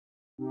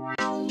Hello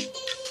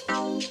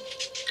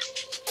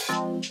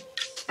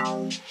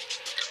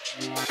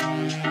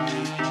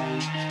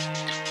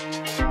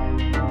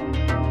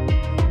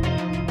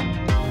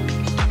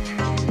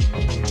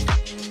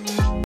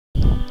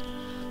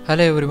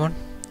everyone,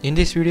 in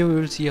this video we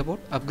will see about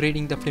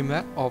upgrading the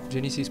firmware of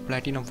Genexis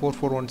Platinum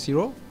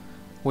 4410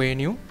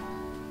 ONU.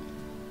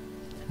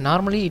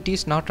 Normally it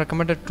is not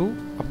recommended to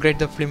upgrade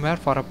the firmware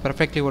for a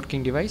perfectly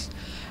working device,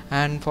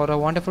 and for a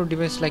wonderful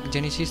device like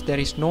Genexis there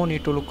is no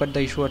need to look at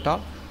the issue at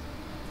all.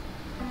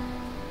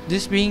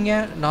 This being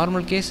a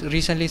normal case,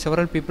 recently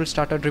several people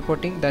started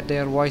reporting that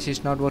their voice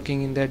is not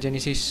working in their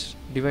Genexis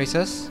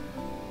devices.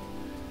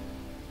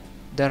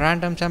 The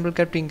random sample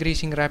kept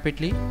increasing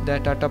rapidly,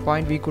 that at a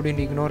point we couldn't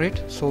ignore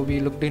it, so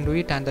we looked into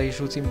it and the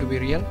issue seemed to be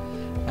real,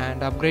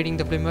 and upgrading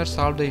the firmware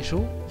solved the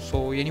issue.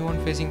 So anyone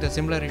facing the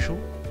similar issue,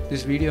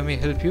 this video may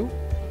help you.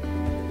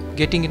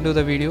 Getting into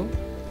the video,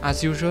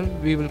 as usual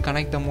we will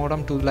connect the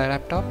modem to the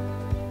laptop,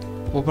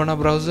 open a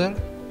browser,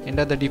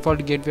 enter the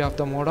default gateway of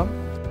the modem,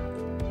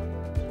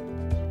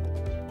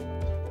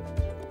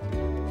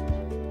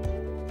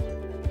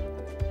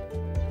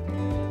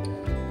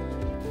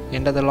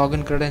 enter the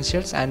login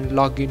credentials and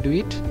log into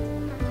it.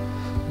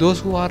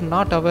 Those who are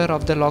not aware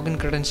of the login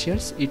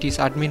credentials, it is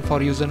admin for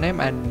username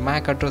and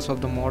MAC address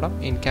of the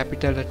modem in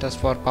capital letters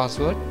for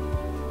password.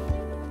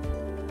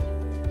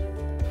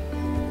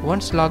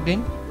 Once logged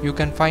in, you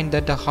can find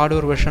that the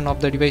hardware version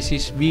of the device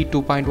is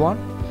V2.1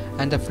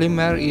 and the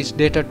firmware is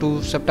dated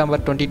to September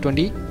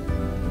 2020.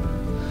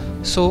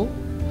 So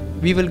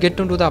we will get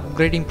into the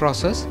upgrading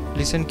process.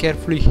 Listen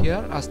carefully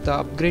here, as the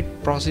upgrade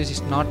process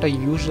is not a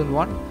usual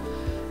one.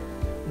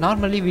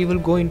 Normally we will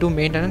go into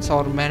maintenance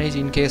or manage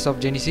in case of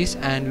Genexis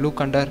and look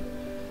under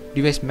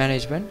device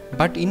management,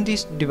 but in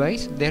this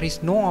device there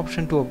is no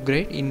option to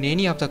upgrade in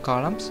any of the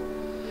columns.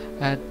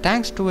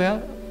 Thanks to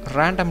a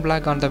random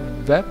blog on the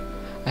web,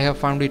 I have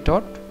found it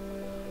out.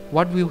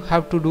 What we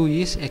have to do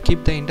is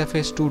keep the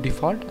interface to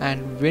default,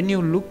 and when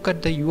you look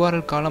at the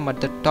URL column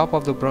at the top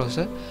of the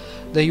browser,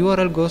 the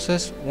URL goes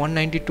as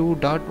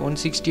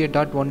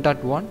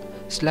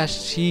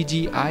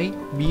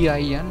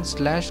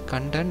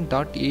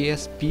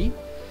 192.168.1.1/cgibin/content.asp.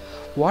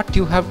 What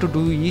you have to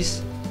do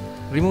is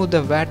remove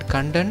the word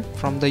content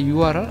from the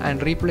URL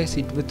and replace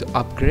it with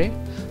upgrade.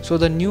 So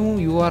the new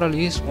URL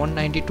is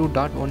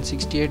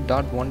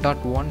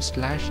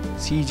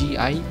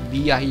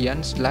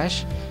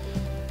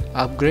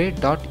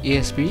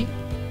 192.168.1.1/cgibin/upgrade.asp.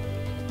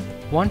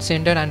 Once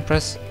entered and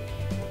press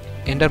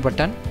enter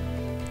button,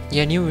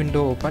 a new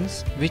window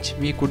opens which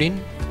we couldn't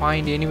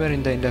find anywhere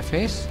in the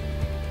interface.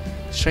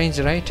 Strange,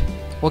 right?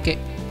 Okay,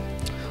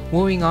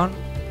 moving on,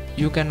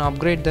 you can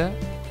upgrade the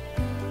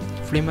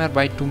firmware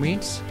by two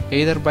means,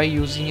 either by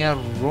using a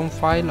ROM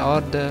file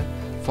or the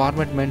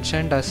format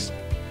mentioned as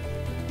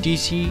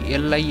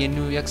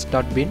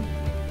tclinux.bin.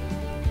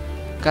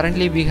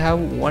 Currently we have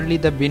only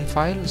the bin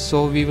file,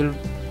 so we will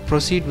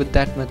proceed with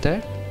that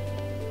method.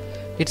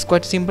 It's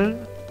quite simple.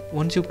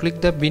 Once you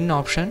click the bin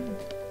option,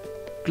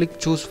 click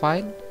choose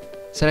file,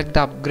 select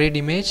the upgrade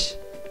image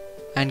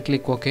and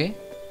click OK.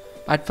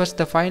 At first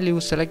the file you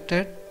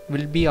selected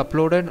will be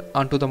uploaded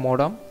onto the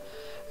modem,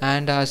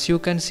 and as you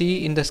can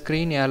see in the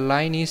screen, a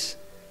line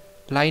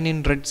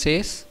in red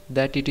says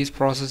that it is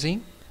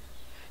processing.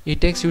 It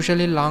takes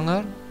usually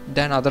longer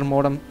than other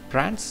modem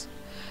brands,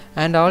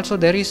 and also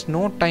there is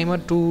no timer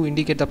to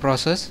indicate the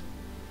process.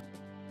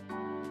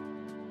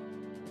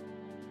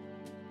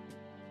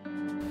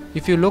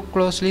 If you look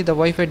closely, the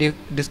Wi-Fi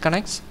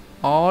disconnects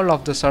all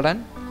of the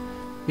sudden,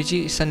 which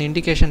is an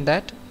indication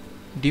that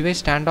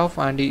device turned off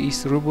and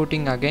is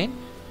rebooting again.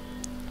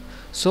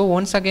 So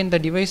once again the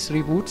device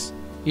reboots,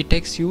 it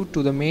takes you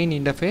to the main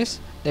interface,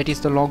 that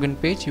is the login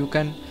page. You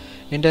can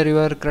enter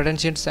your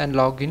credentials and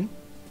log in.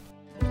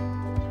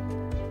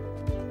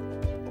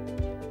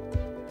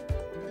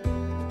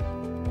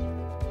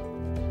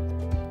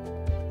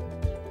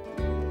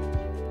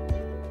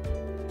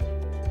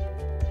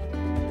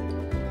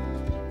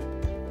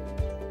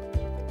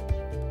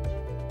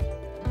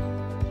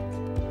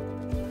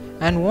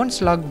 And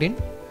once logged in,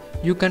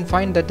 you can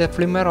find that the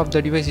firmware of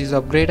the device is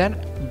upgraded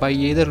by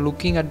either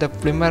looking at the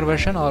firmware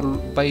version or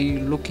by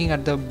looking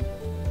at the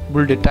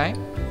build time.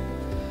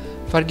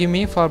 Forgive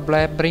me for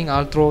blabbering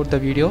all throughout the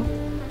video.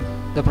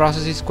 The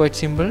process is quite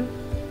simple.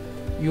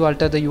 You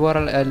alter the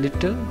URL a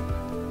little,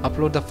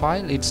 upload the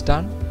file, it's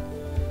done.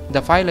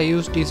 The file I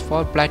used is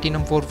for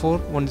Platinum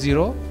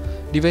 4410,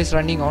 device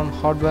running on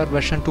hardware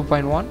version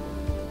 2.1.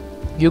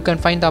 You can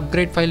find the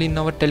upgrade file in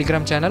our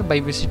Telegram channel by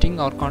visiting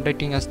or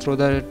contacting us through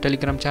the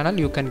Telegram channel.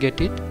 You can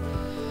get it.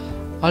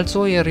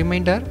 Also a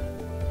reminder,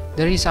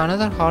 there is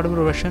another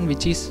hardware version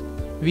which is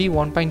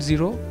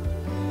V1.0.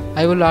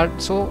 I will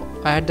also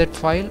add that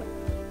file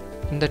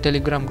in the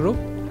Telegram group.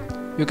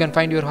 You can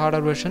find your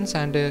hardware versions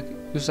and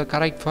use the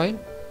correct file.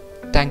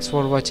 Thanks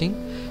for watching.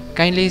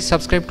 Kindly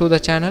subscribe to the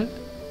channel,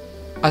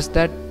 as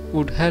that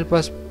would help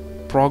us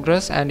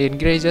progress and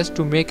encourage us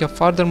to make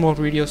further more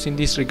videos in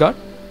this regard.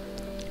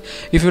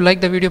 If you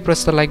like the video,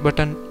 press the like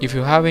button. If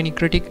you have any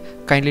critique,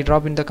 kindly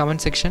drop in the comment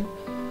section.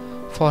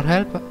 For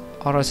help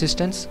or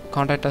assistance,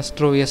 contact us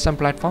through SM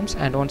platforms,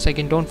 and once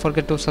again don't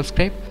forget to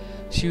subscribe.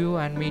 See you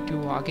and meet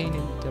you again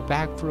in the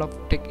bag full of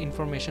tech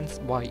informations.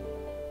 Bye.